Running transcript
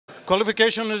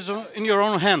qualification is in your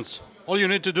own hands. All you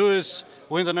need to do is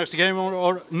win the next game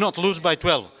or not lose by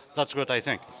 12. That's what I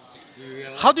think.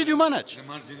 How did you manage? The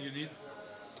margin you need?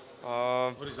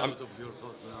 What is out of your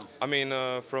thought now? I mean,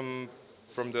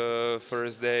 from the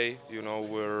first day, you know,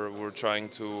 we're trying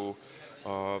to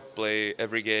play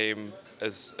every game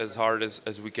as hard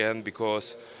as we can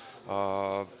because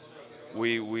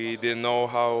we didn't know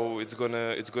how it's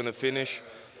gonna finish.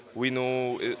 We knew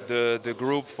the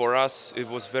group for us it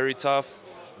was very tough,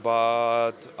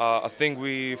 but I think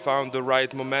we found the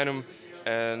right momentum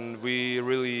and we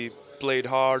really played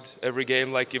hard every game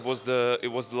like it was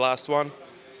the last one.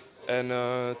 And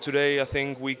today I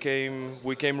think we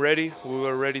came ready. We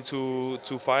were ready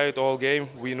to fight all game.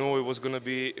 We knew it was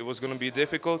gonna be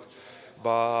difficult,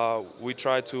 but we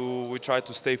tried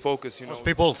to stay focused. You know. Most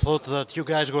people thought that you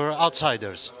guys were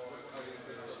outsiders.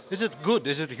 Is it good?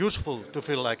 Is it useful to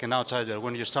feel like an outsider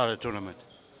when you start a tournament?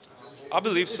 I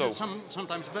believe Is so. it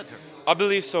sometimes better? I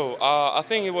believe so. I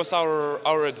think it was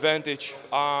our advantage.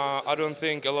 I don't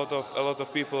think a lot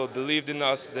of people believed in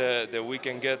us that we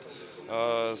can get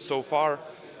so far,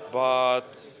 but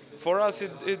for us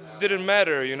it didn't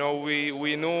matter. You know,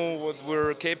 we knew what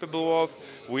we're capable of.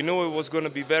 We knew it was going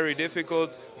to be very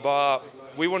difficult, but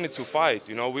we wanted to fight.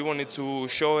 You know, we wanted to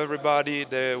show everybody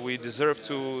that we deserve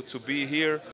to be here.